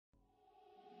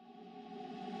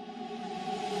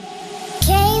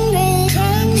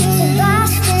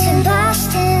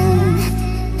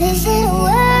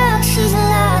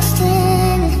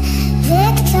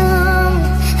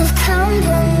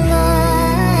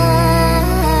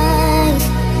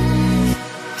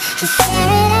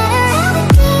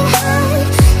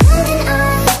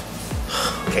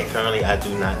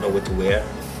do not know what to wear.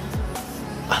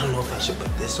 I don't know if I should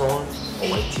put this on, a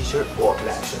white t-shirt or a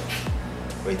black shirt.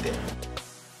 Right there.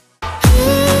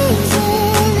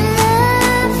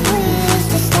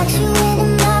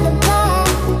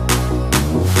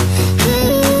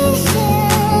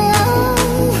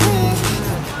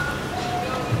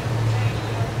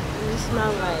 You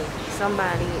smell like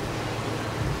somebody.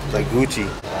 Like Gucci.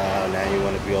 Now you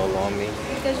want to be all on me?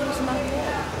 Because you smell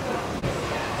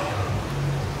good.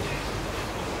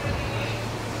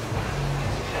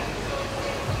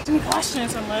 Too many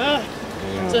questions. I'm like,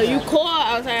 ugh. So you call,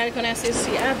 I was like, I'm gonna say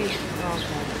see Abby. Okay.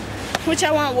 Which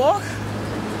I want to walk?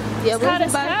 Yeah, It's hot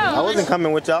as hell. I wasn't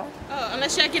coming with y'all. Oh,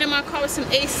 unless y'all get in my car with some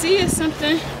AC or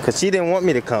something. Cause she didn't want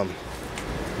me to come.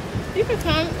 You can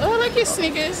come. Oh, I like your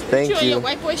sneakers. Thank you. On you. your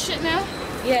white boy shit now?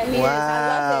 Yeah, he is. I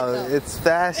Wow, love it though. it's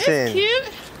fashion. It's cute.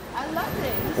 I love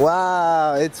it.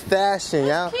 Wow, it's fashion,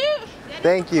 y'all. Cute.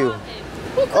 Thank you.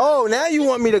 Oh, now you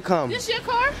want me to come. This your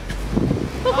car?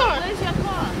 Who car? Where's your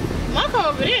car? My car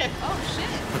over there. Oh shit.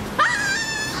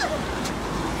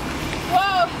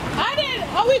 Well, I didn't.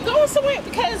 Are we going somewhere?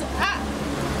 Because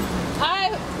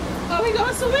are we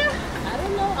going somewhere? I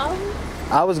don't know.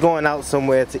 I was going out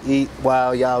somewhere to eat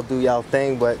while y'all do y'all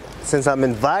thing, but since I'm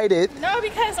invited. No,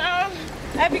 because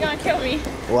Abby gonna kill me.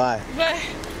 Why? But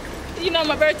you know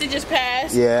my birthday just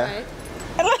passed. Yeah. Right.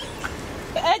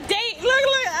 A date. Look.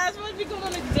 I was supposed to be going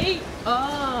on a date.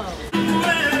 Oh.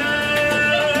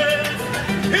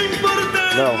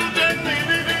 No.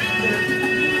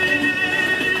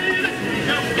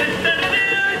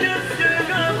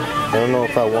 I don't know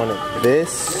if I wanted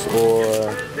this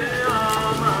or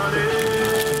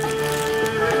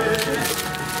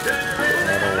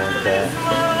I don't want that.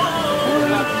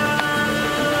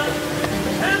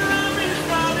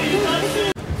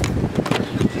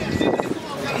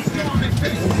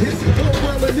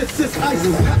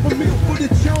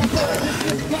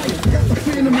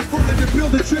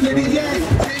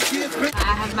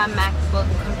 I have my MacBook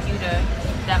computer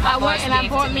that my boss And I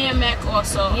gave bought to me a Mac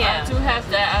also. Yeah. I do have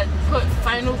that. I put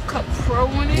Final Cut Pro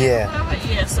on it. Yeah. Or whatever.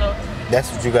 Yeah. So.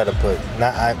 That's what you gotta put.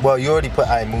 Well, you already put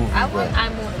iMovie. I but, want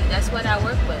iMovie. That's what I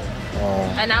work with.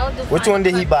 And I would do. Which one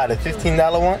did he buy? The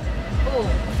 $15 one? Ooh.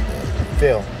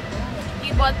 Phil.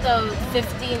 He bought the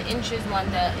 15 inches one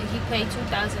that he paid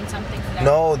 2,000 something for that.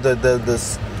 No, the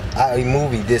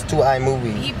iMovie. There's two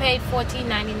iMovies. He paid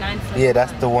 $14.99 for Yeah,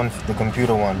 that's the one, the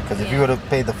computer one. Because if you would have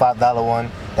paid the $5 one,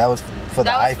 that was for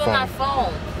the that was iPhone. for my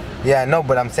phone. Yeah, I know,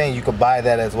 but I'm saying you could buy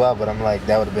that as well. But I'm like,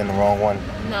 that would have been the wrong one.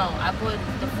 No, I bought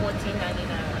the $14.99 one.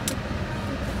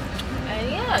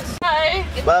 And yes. Hi.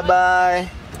 Bye bye.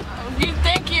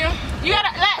 Thank you. You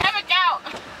gotta let Eric out.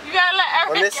 You gotta let Eric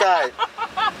out. On this side.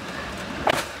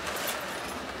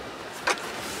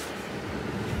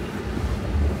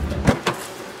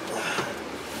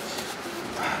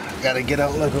 Gotta get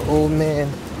out like an old man.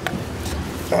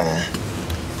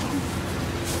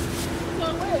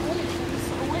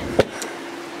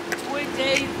 What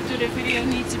day do the video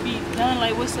need to be done?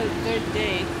 Like, what's the third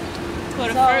day for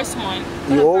the first one?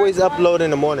 You always upload in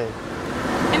the morning.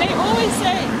 And they always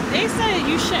say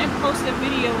you shouldn't post a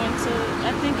video until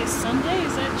I think it's Sunday.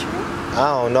 Is that true?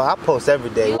 I don't know. I post every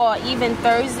day. Or even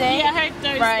Thursday, Yeah, I heard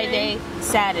Thursday. Friday,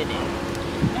 Saturday.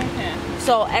 Okay.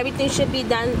 So everything should be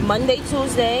done Monday,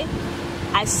 Tuesday.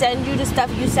 I send you the stuff,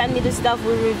 you send me the stuff,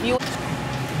 we review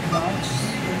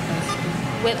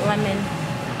with lemon.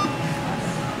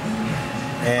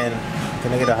 And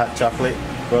can I get a hot chocolate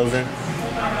frozen?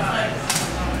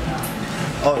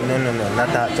 Oh, no, not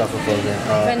the hot chocolate frozen.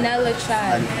 Vanilla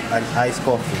chai. An iced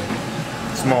coffee.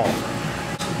 Small.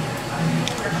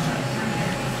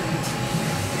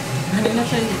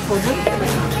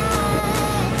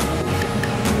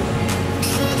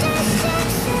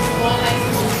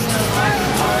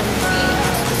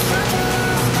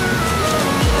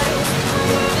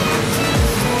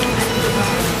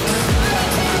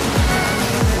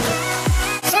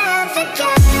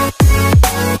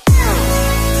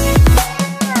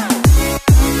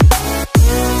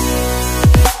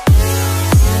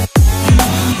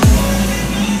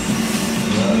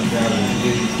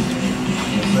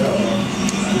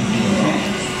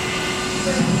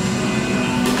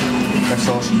 That's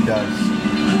all she does.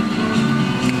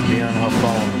 Be on her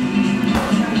phone.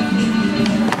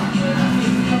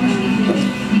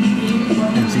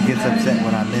 And she gets upset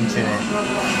when I mention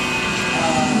it.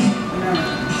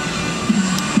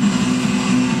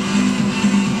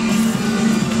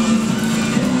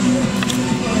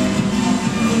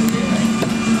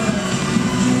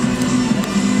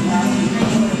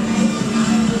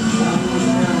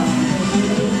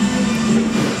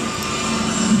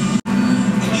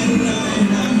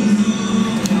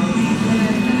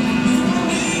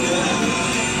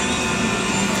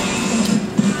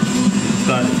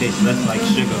 starting to taste less like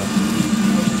sugar.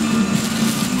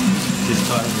 Just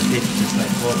starting to taste just like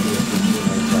coffee or some shit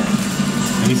like that.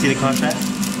 Let me see the contract.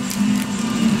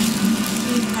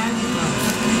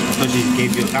 I thought she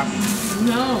gave you a copy.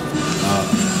 No.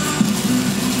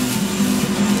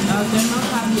 There's no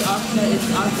copy after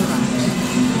it's authorized.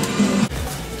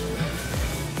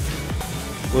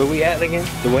 Where we at again?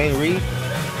 Dwayne Reed.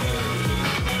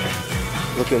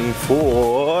 Looking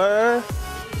for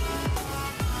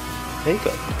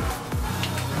makeup.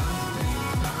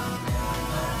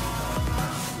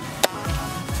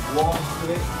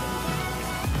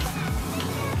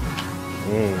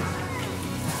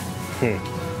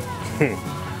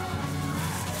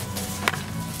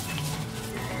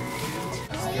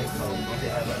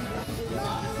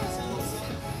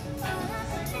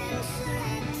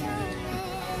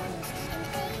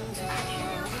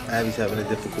 Abby's having a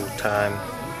difficult time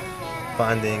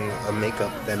finding a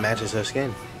makeup that matches her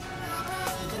skin.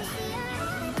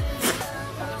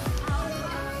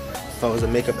 If I was a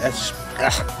makeup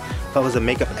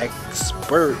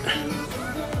expert,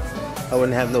 I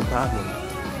wouldn't have no problem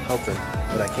helping,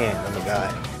 but I can't. I'm a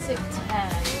guy. Sick tan.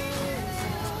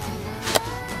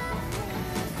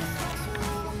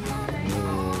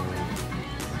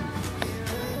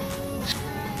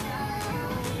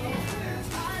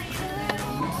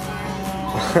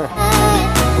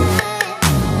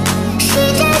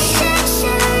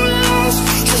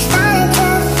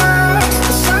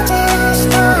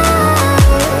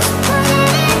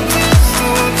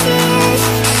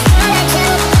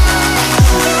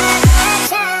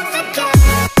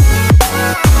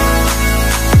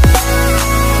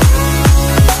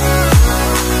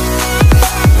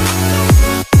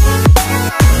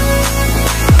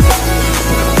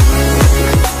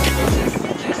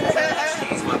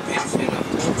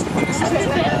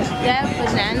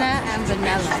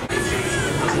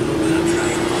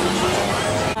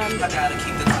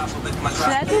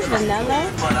 Should I do vanilla?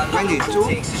 I need two.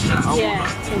 Yeah,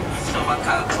 two.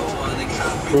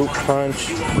 Fruit punch.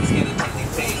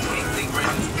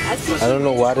 I don't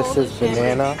know why this says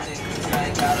banana.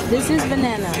 This is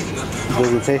banana.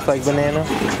 Does it taste like banana?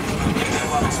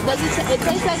 Does it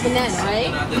tastes like banana,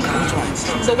 right?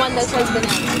 The one that says banana.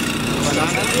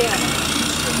 Banana? Yeah.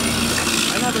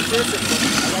 I never tasted it.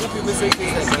 A lot of people say it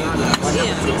tastes like banana.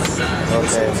 Yeah.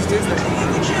 Okay.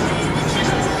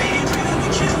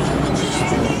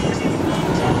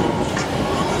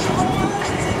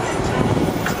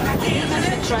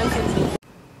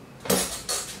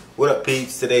 What up,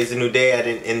 peeps? Today's a new day. I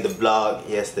didn't end the vlog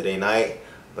yesterday night,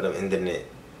 but I'm ending it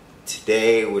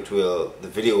today, the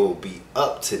video will be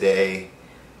up today.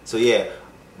 So yeah,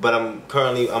 but I'm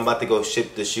about to go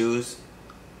ship the shoes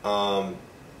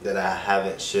that I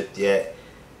haven't shipped yet.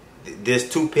 There's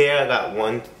two pair. I got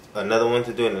another one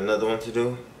to do and another one to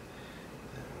do.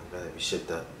 I'm gonna be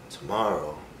shipped up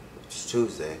tomorrow, which is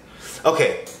Tuesday.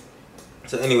 Okay,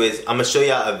 so anyways, I'm gonna show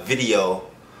y'all a video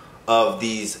of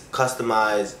these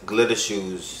customized glitter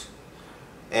shoes,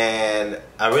 and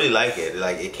I really like it.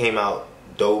 Like, it came out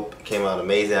dope, it came out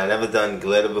amazing. I've never done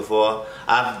glitter before.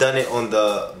 I've done it on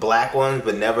the black ones,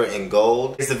 but never in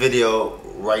gold. Here's the video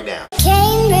right now.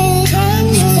 Cambridge,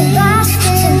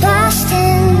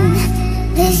 Boston,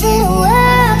 this is a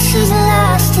world she's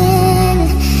lost in,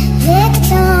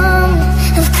 victim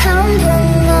of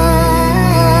compromise.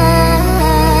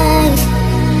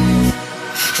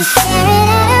 She's staring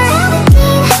at her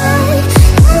being hard,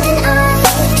 golden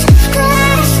eyes,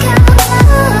 Glasgow.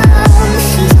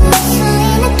 She's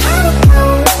whistling the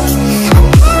catacombs of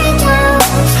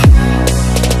paradise.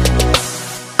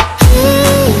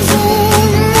 He's in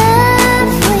love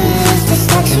with the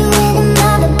statue in the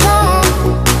marble block.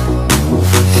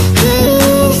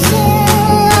 He's in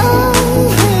love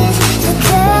with the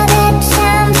girl that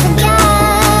time forgot.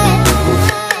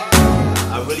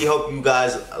 I really hope you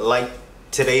guys like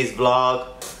today's vlog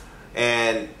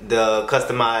and the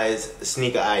customized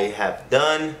sneaker I have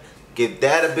done. Give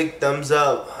that a big thumbs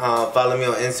up. Follow me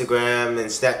on Instagram and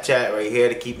Snapchat right here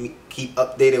to keep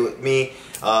updated with me.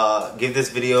 Give this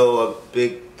video a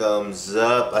big thumbs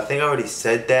up. I think I already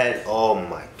said that. Oh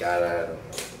my god, I don't know.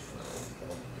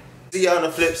 See you on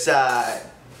the flip side.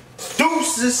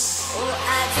 Deuces.